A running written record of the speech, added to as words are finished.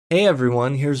Hey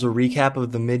everyone, here's a recap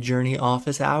of the Midjourney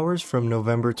office hours from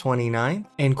November 29th.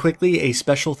 And quickly, a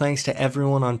special thanks to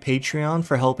everyone on Patreon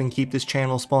for helping keep this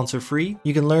channel sponsor free.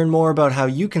 You can learn more about how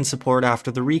you can support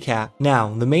after the recap.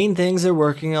 Now, the main things they're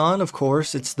working on, of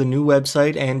course, it's the new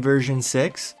website and version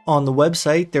 6. On the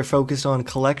website, they're focused on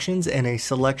collections and a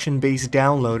selection-based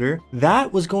downloader.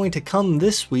 That was going to come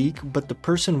this week, but the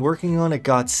person working on it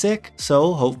got sick,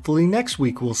 so hopefully next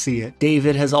week we'll see it.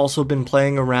 David has also been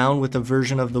playing around with a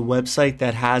version of the website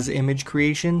that has image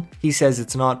creation. He says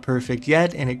it's not perfect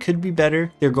yet and it could be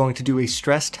better. They're going to do a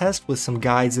stress test with some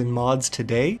guides and mods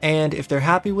today, and if they're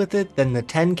happy with it, then the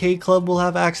 10K club will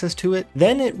have access to it.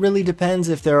 Then it really depends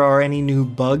if there are any new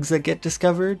bugs that get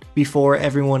discovered before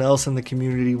everyone else in the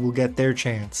community will get their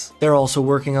chance. They're also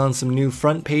working on some new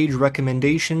front page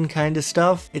recommendation kind of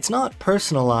stuff. It's not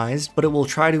personalized, but it will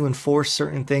try to enforce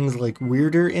certain things like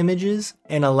weirder images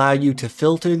and allow you to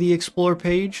filter the explore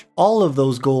page. All of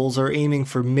those goals are aiming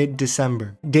for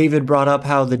mid-December. David brought up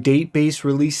how the date-based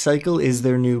release cycle is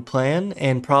their new plan,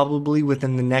 and probably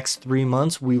within the next 3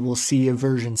 months we will see a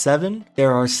version 7.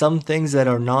 There are some things that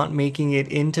are not making it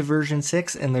into version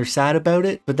 6 and they're sad about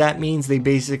it, but that means they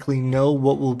basically know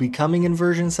what will be coming in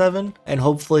version 7, and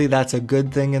hopefully that's a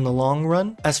good thing in the long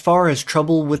run. As far as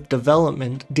trouble with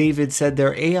development, David said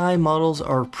their AI models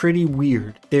are pretty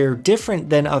weird. They're different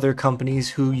than other companies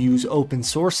who use open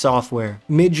source software.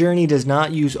 Midjourney does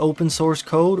not use open source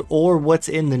code or what's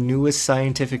in the newest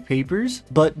scientific papers,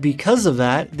 but because of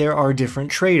that, there are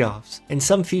different trade-offs, and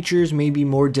some features may be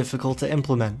more difficult to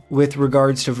implement. With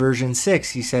regards to version 6,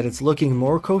 he said it's looking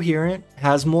more coherent,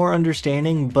 has more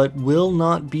understanding, but will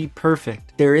not be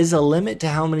perfect. There is a limit to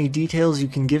how many details you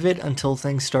can give it until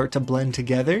things start to blend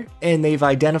together, and they've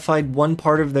identified one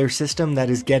part of their system that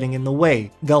is getting in the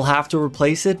way. They'll have to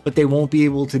replace it, but they won't be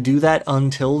able to do that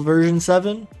until version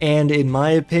 7, and in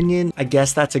my opinion, I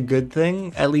guess that's a good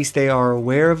thing. At least they are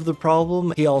aware of the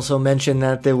problem. He also mentioned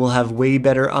that they will have way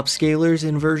better upscalers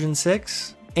in version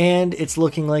 6. And it's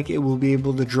looking like it will be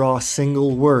able to draw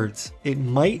single words. It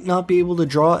might not be able to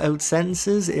draw out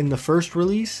sentences in the first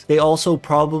release. They also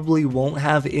probably won't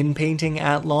have in-painting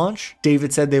at launch.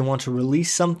 David said they want to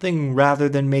release something rather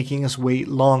than making us wait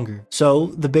longer. So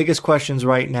the biggest questions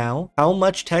right now, how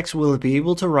much text will it be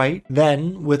able to write?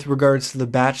 Then, with regards to the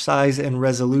batch size and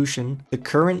resolution, the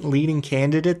current leading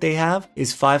candidate they have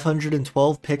is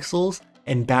 512 pixels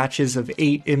and batches of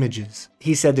 8 images.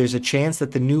 He said there's a chance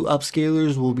that the new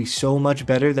upscalers will be so much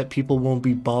better that people won't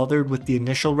be bothered with the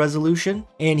initial resolution,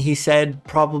 and he said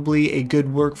probably a good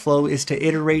workflow is to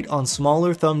iterate on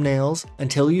smaller thumbnails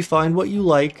until you find what you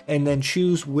like and then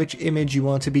choose which image you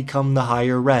want to become the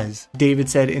higher res. David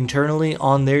said internally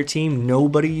on their team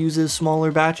nobody uses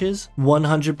smaller batches.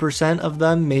 100% of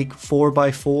them make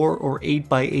 4x4 or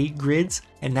 8x8 grids,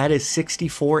 and that is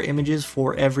 64 images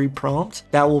for every prompt.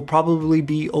 That will probably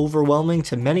be overwhelming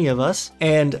to many of us,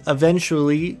 and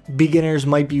eventually beginners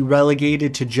might be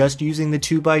relegated to just using the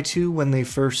 2x2 when they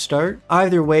first start.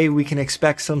 Either way, we can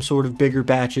expect some sort of bigger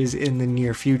batches in the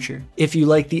near future. If you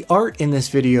like the art in this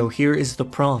video, here is the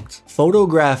prompt: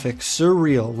 Photographic,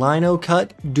 Surreal, Linocut,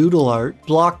 Doodle art,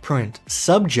 block print,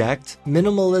 subject,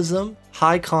 minimalism,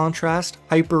 high contrast,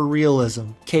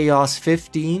 hyperrealism, chaos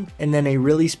 15, and then a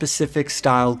really specific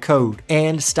style code,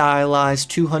 and stylize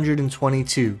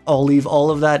 222. I'll leave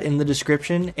all of that in the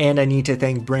description, and I need to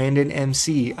thank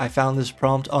BrandonMc. I found this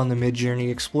prompt on the Midjourney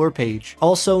Explore page.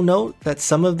 Also note that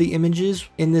some of the images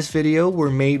in this video were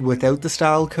made without the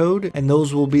style code, and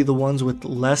those will be the ones with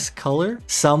less color.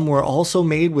 Some were also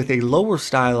made with a lower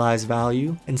stylized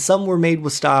value, and some were made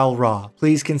with style raw.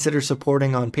 Please consider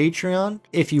supporting on Patreon.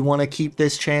 If you want to keep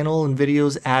this channel and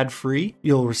videos ad-free,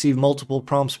 you'll receive multiple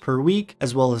prompts per week,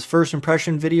 as well as first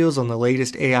impression videos on the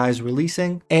latest AIs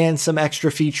releasing, and some extra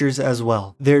features as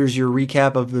well. There's your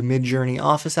recap of the Midjourney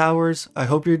office hours. I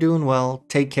hope you're doing well,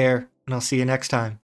 take care, and I'll see you next time.